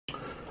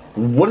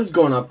What is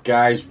going up,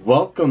 guys?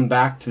 Welcome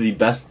back to the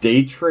best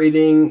day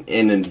trading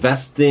and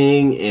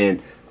investing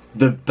and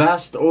the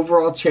best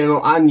overall channel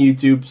on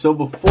YouTube. So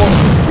before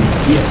we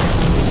get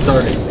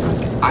started,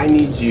 I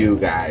need you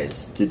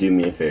guys to do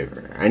me a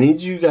favor. I need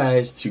you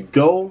guys to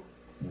go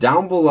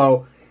down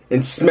below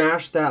and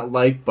smash that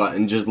like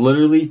button. Just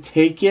literally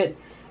take it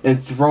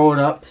and throw it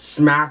up,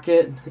 smack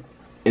it,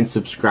 and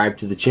subscribe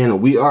to the channel.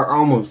 We are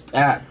almost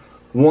at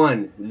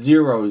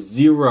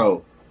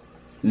 1,000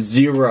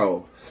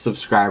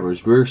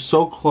 subscribers. We're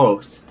so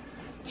close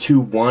to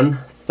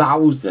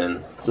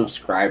 1,000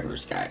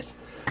 subscribers, guys.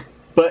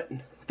 But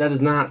that is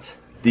not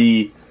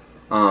the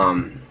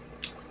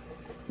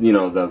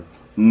the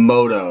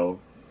motto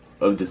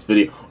of this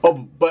video.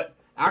 Oh, but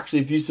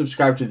actually, if you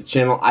subscribe to the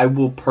channel, I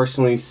will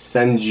personally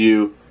send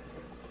you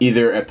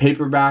either a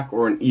paperback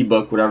or an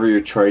ebook, whatever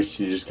your choice.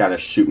 You just gotta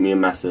shoot me a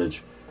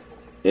message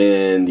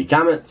in the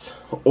comments,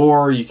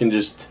 or you can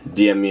just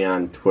DM me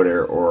on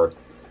Twitter or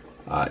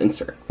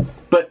Instagram.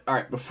 But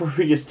alright, before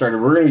we get started,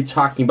 we're going to be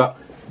talking about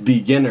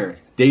beginner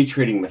day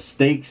trading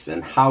mistakes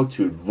and how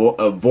to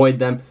avoid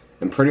them,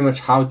 and pretty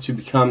much how to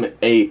become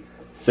a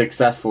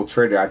successful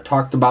trader. I've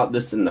talked about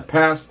this in the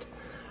past.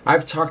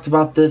 I've talked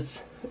about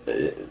this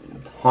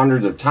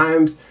hundreds of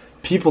times.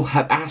 People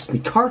have asked me,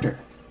 Carter,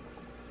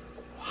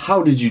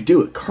 how did you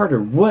do it?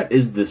 Carter, what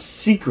is the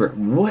secret?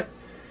 What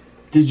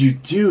did you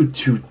do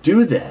to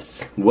do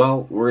this?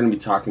 Well, we're going to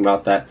be talking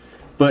about that.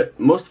 But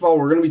most of all,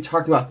 we're going to be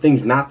talking about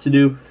things not to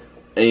do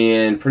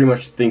and pretty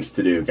much things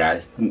to do,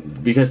 guys.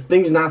 Because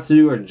things not to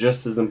do are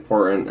just as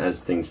important as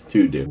things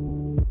to do.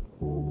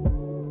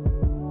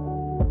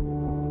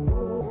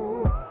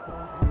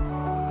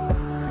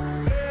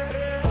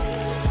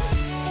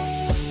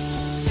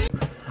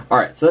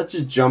 Alright, so let's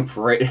just jump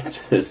right into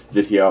this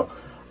video.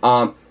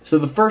 So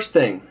the first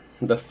thing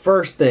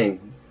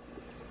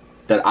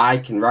that I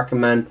can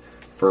recommend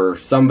for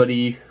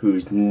somebody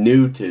who's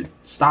new to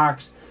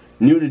stocks,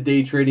 new to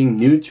day trading,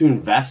 new to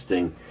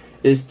investing,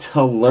 is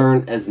to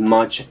learn as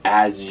much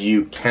as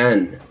you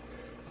can.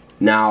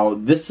 Now,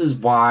 this is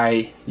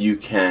why you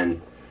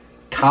can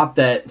cop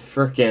that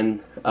frickin'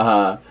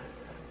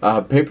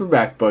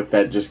 paperback book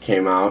that just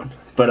came out.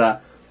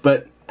 But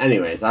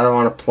anyways, I don't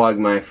want to plug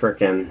my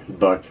frickin'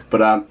 book.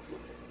 But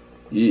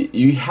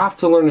you have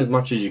to learn as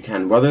much as you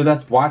can. Whether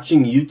that's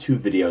watching YouTube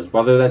videos,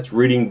 whether that's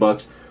reading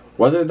books,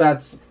 whether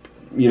that's,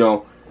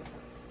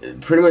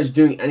 pretty much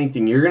doing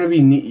anything. You're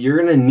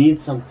gonna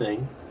need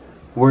something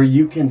where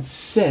you can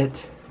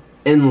sit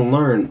and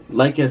learn,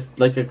 like a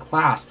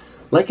class,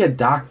 like a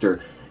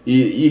doctor.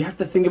 You have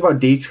to think about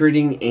day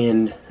trading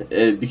and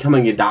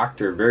becoming a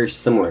doctor very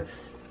similar.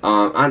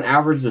 On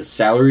average, the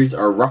salaries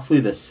are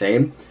roughly the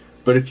same,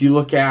 but if you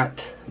look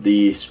at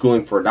the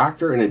schooling for a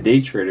doctor and a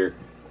day trader,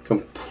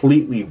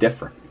 completely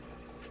different.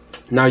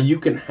 Now you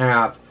can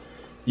have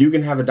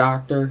a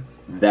doctor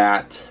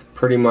that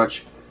pretty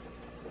much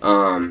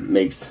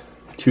makes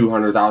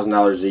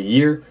 $200,000 a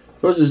year,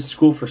 goes to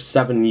school for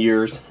 7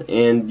 years,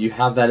 and you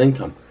have that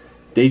income.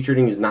 Day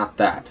trading is not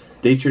that.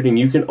 Day trading,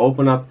 you can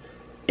open up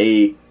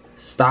a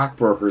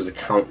stockbroker's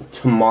account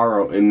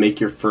tomorrow and make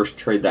your first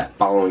trade that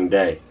following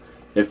day,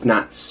 if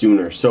not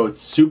sooner. So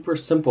it's super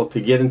simple to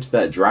get into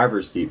that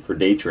driver's seat for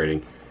day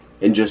trading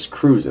and just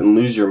cruise and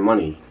lose your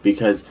money,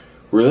 because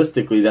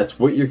realistically that's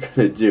what you're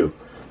gonna do.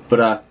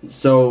 But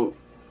so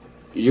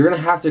you're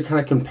gonna have to kind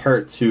of compare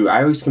it to,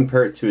 I always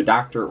compare it to a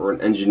doctor or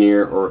an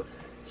engineer or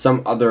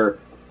some other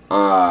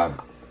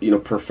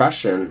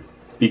profession,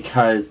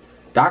 because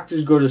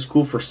doctors go to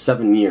school for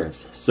 7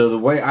 years. So the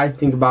way I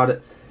think about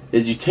it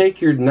is you take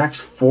your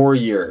next 4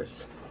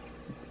 years,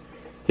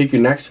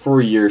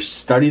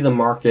 study the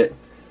market,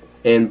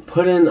 and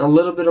put in a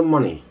little bit of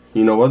money.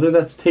 Whether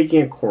that's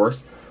taking a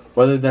course,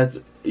 whether that's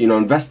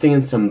investing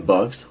in some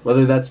books,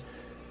 whether that's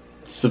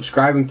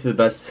subscribing to the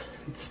best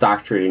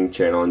stock trading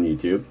channel on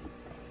YouTube.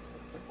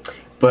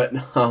 But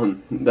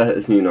that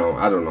is,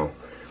 I don't know.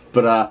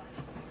 But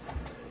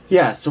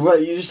yeah, so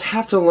what you just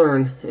have to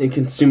learn and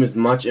consume as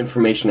much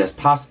information as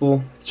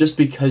possible, just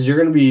because you're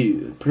going to be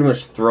pretty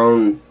much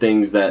thrown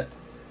things that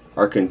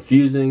are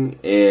confusing,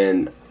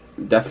 and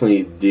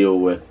definitely deal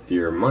with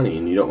your money,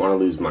 and you don't want to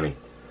lose money.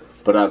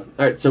 But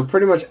alright, so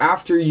pretty much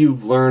after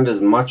you've learned as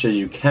much as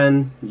you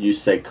can, you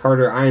say,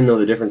 Carter, I know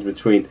the difference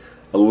between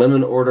a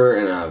limit order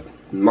and a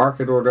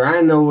market order. I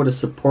know what a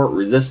support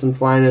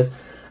resistance line is.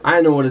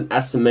 I know what an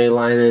SMA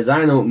line is.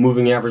 I know what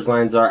moving average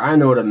lines are. I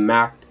know what a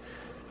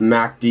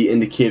MACD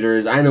indicator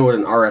is. I know what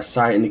an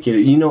RSI indicator.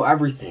 You know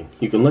everything.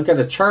 You can look at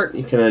a chart.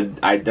 You can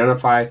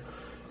identify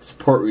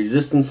support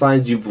resistance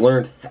lines. You've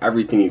learned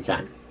everything you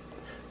can.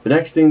 The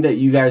next thing that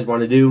you guys want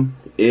to do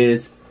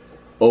is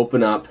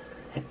open up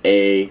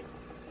a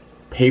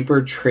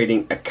paper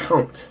trading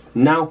account.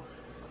 Now,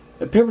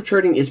 paper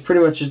trading is pretty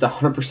much just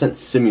 100%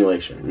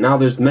 simulation. Now,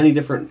 there's many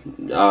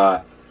different,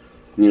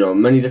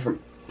 many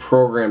different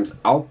programs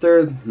out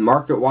there.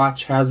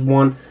 MarketWatch has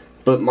one,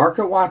 but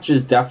MarketWatch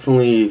is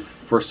definitely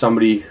for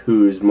somebody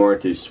who's more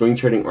into swing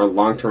trading or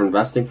long-term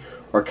investing,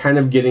 or kind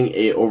of getting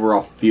a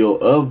overall feel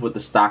of what the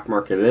stock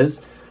market is.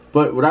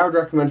 But what I would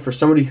recommend for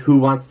somebody who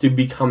wants to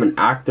become an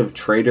active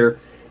trader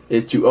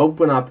is to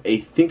open up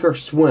a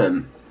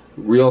Thinkorswim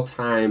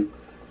real-time,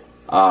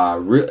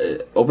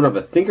 open up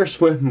a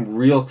Thinkorswim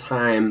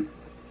real-time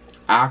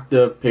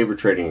active paper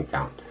trading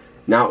account.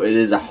 Now it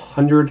is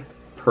 100%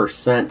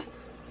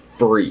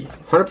 free,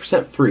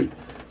 100% free.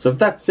 So if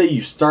that's, say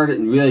you start it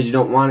and realize you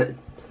don't want it,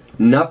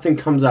 nothing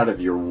comes out of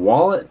your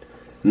wallet,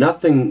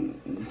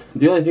 nothing,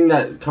 the only thing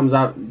that comes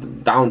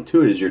out down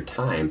to it is your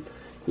time,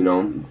 you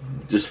know,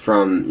 just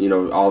from, you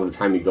know, all the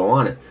time you go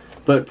on it.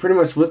 But pretty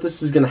much what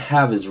this is going to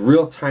have is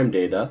real-time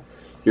data.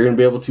 You're going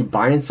to be able to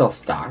buy and sell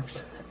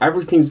stocks.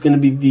 Everything's going to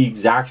be the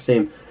exact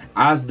same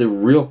as the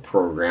real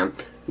program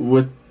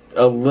with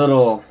a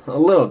little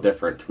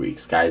different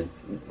tweaks, guys.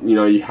 You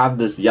know, you have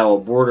this yellow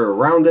border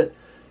around it.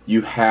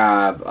 You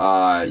have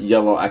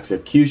yellow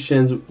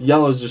executions.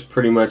 Yellow is just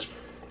pretty much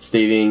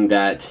stating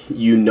that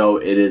you know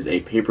it is a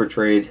paper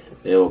trade.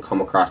 It will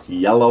come across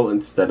yellow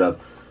instead of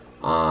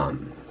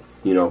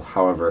you know,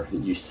 however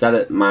you set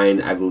it.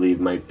 Mine, I believe,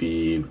 might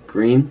be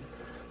green.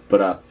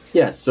 But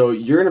yeah, so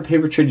you're gonna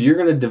paper trade. You're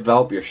gonna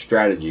develop your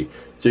strategy.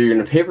 So you're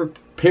gonna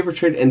paper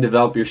trade and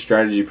develop your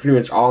strategy pretty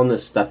much all in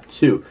this step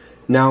 2.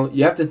 Now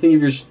you have to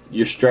think of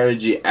your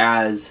strategy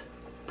as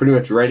pretty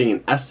much writing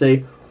an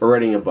essay or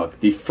writing a book.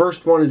 The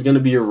first one is gonna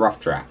be your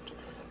rough draft.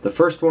 The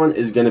first one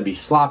is gonna be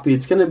sloppy.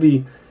 It's gonna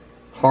be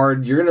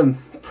hard. You're gonna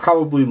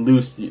probably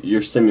lose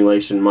your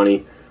simulation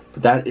money,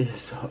 but that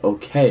is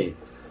okay.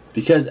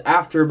 Because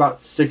after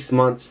about 6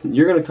 months,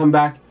 you're going to come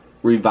back,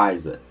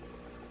 revise it.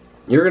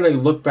 You're going to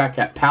look back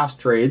at past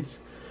trades.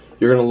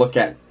 You're going to look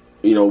at,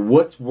 you know,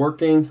 what's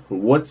working,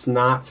 what's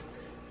not,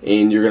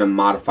 and you're going to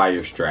modify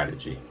your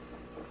strategy.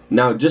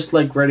 Now, just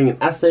like writing an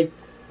essay,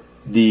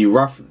 the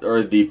rough,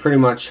 or the pretty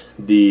much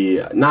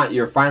the, not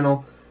your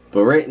final,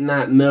 but right in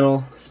that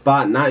middle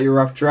spot, not your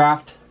rough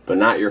draft, but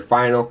not your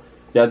final,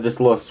 you have this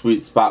little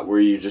sweet spot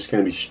where you're just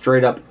going to be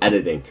straight up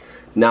editing.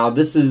 Now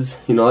this is,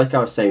 you know, like I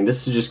was saying,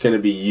 this is just going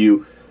to be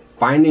you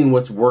finding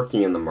what's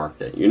working in the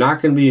market. You're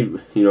not going to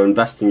be, you know,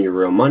 investing your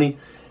real money.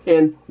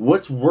 And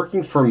what's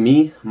working for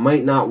me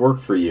might not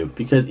work for you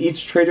because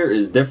each trader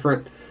is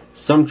different.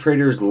 Some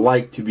traders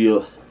like to be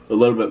a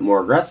little bit more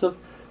aggressive.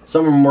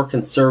 Some are more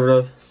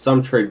conservative.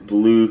 Some trade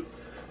blue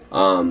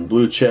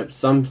chip.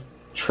 Some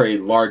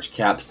trade large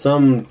cap.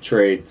 Some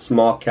trade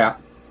small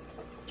cap.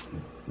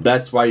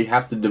 That's why you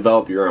have to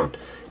develop your own.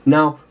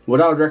 Now,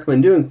 what I would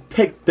recommend doing,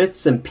 pick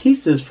bits and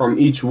pieces from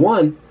each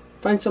one,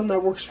 find something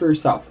that works for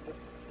yourself.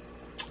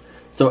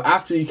 So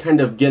after you kind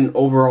of get an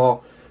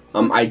overall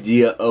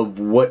idea of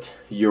what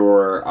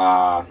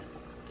your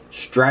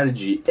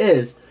strategy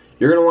is,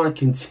 you're going to want to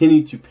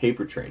continue to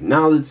paper trade.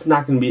 Now, it's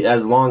not going to be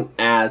as long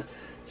as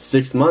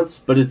 6 months,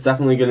 but it's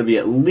definitely going to be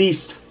at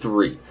least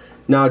 3.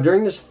 Now,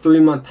 during this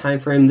 3-month time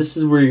frame, this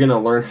is where you're going to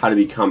learn how to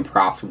become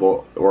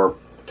profitable or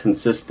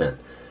consistent.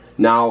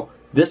 Now,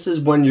 this is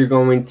when you're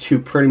going to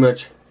pretty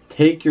much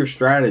take your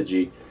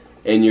strategy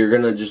and you're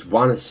going to just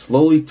want to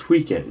slowly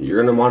tweak it.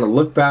 You're going to want to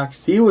look back,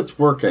 see what's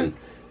working,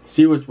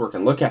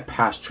 look at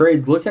past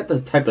trades, look at the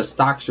type of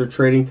stocks you're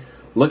trading,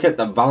 look at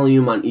the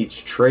volume on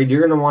each trade.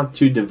 You're going to want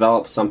to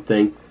develop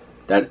something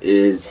that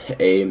is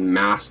a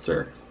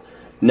master.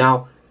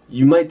 Now,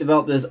 you might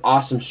develop this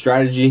awesome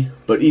strategy,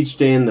 but each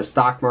day in the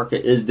stock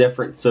market is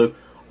different, so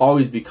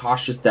always be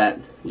cautious that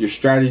your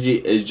strategy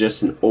is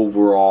just an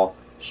overall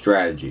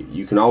strategy.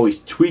 You can always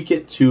tweak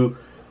it to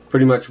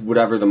pretty much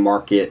whatever the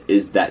market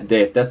is that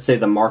day. If let's say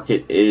the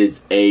market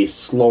is a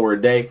slower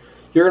day,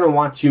 you're going to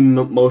want to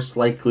most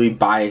likely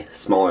buy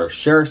smaller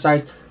share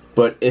size.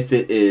 But if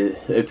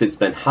it's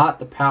been hot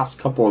the past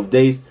couple of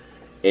days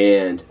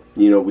and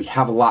you know we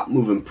have a lot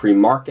moving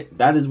pre-market,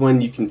 that is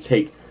when you can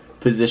take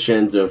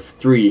positions of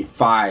 3,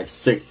 5,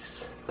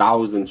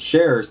 6,000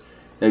 shares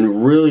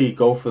and really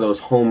go for those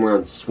home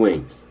run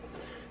swings.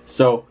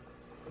 So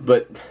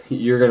but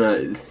you're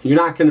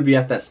not gonna be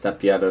at that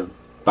step yet of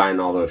buying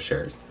all those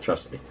shares,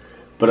 trust me.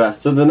 But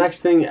so the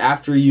next thing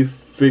after you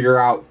figure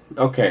out,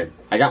 okay,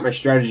 I got my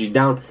strategy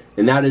down,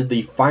 and that is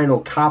the final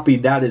copy.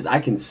 That is, I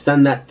can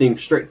send that thing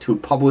straight to a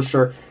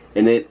publisher,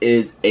 and it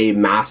is a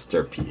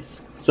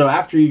masterpiece. So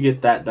after you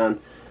get that done,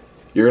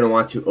 you're gonna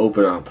want to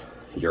open up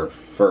your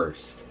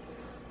first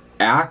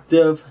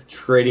active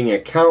trading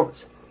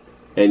account,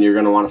 and you're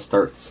gonna want to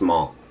start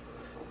small.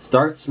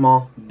 Start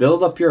small,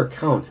 build up your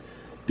account.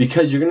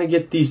 Because you're going to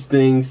get these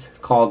things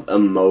called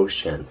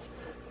emotions.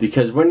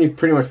 Because when you're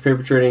pretty much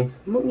paper trading,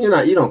 you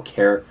don't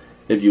care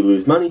if you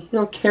lose money. You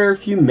don't care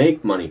if you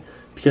make money.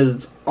 Because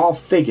it's all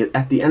fake.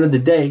 At the end of the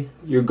day,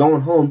 you're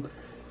going home.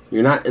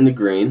 You're not in the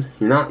green.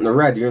 You're not in the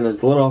red. You're in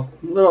this little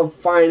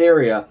fine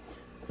area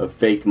of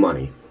fake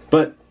money.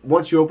 But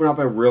once you open up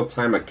a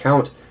real-time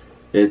account,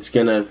 it's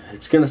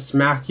gonna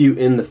smack you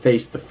in the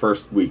face the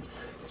first week.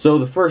 So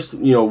the first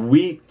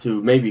week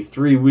to maybe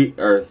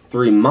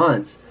 3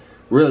 months,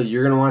 really,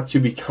 you're going to want to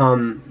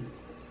become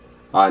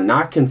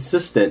not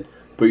consistent,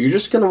 but you're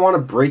just going to want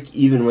to break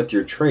even with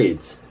your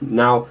trades.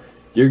 Now,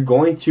 you're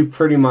going to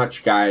pretty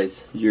much,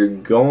 guys, you're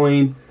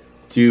going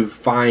to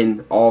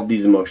find all of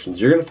these emotions.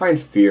 You're going to find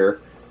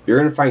fear. you're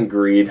going to find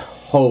greed,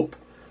 hope,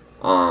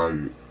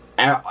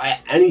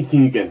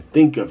 anything you can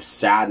think of,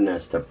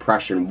 sadness,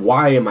 depression.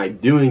 Why am I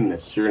doing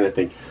this? You're going to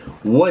think,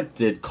 what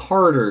did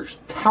Carter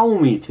tell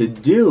me to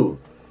do?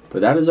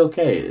 But that is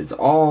okay. We've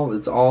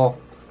all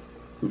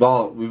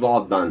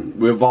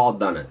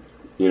done it,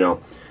 you know.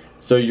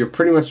 So you're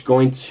pretty much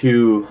going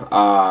to,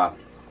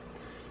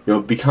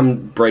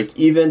 break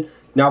even.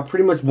 Now,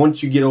 pretty much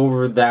once you get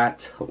over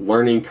that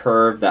learning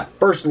curve, that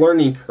first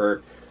learning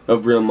curve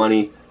of real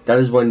money, that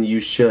is when you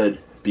should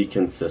be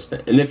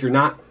consistent. And if you're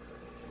not,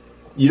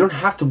 you don't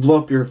have to blow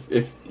up your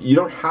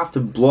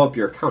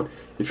account.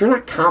 If you're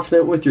not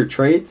confident with your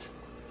trades,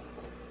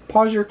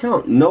 pause your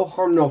account. No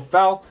harm, no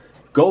foul.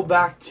 Go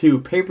back to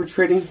paper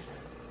trading.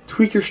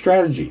 Tweak your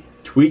strategy.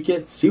 Tweak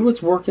it. See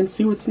what's working.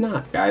 See what's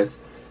not, guys.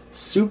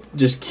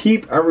 Just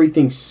keep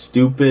everything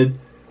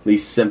stupidly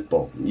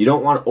simple. You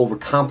don't want to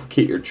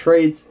overcomplicate your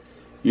trades.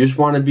 You just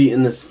want to be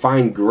in this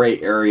fine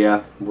gray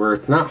area where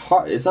it's not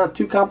hard. It's not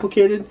too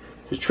complicated.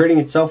 Because trading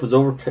itself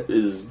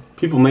is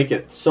people make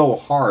it so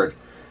hard.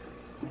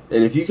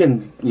 And if you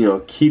can,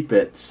 keep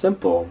it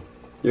simple,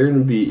 you're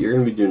gonna be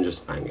doing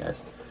just fine,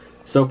 guys.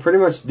 So pretty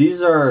much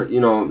these are,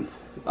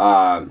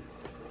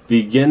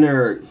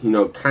 beginner,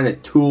 kind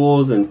of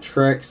tools and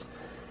tricks.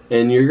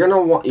 And you're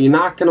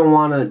not gonna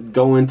want to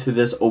go into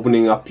this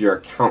opening up your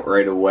account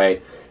right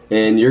away.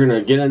 And you're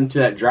gonna get into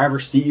that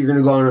driver's seat. You're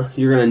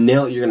gonna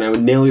nail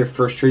your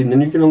first trade, and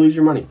then you're gonna lose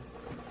your money.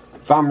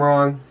 If I'm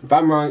wrong,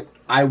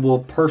 I will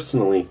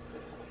personally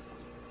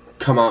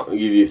come out and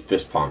give you a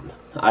fist pump.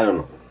 I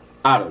don't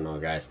know,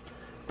 guys.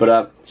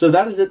 But so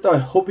that is it, though. I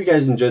hope you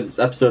guys enjoyed this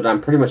episode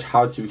on pretty much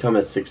how to become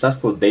a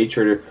successful day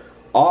trader,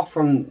 all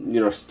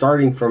from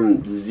starting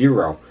from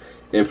zero,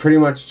 and pretty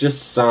much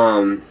just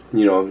some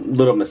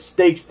little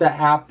mistakes that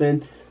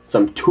happen,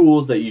 some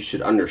tools that you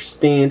should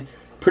understand.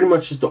 Pretty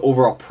much just the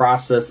overall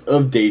process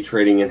of day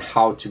trading and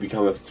how to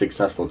become a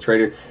successful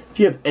trader. If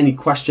you have any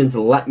questions,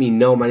 let me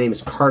know. My name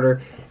is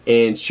Carter,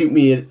 and shoot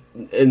me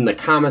in the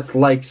comments,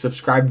 like,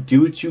 subscribe,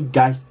 do what you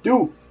guys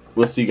do.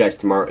 We'll see you guys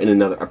tomorrow in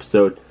another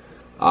episode.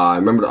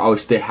 Remember to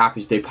always stay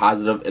happy, stay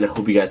positive, and I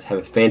hope you guys have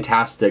a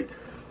fantastic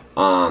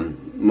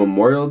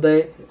Memorial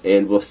Day.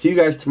 And we'll see you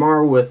guys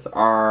tomorrow with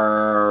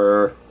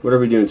our, what are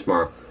we doing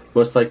tomorrow?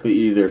 Most likely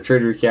either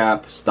trade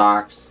recap,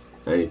 stocks,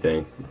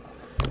 anything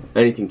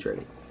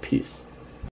trading. Peace.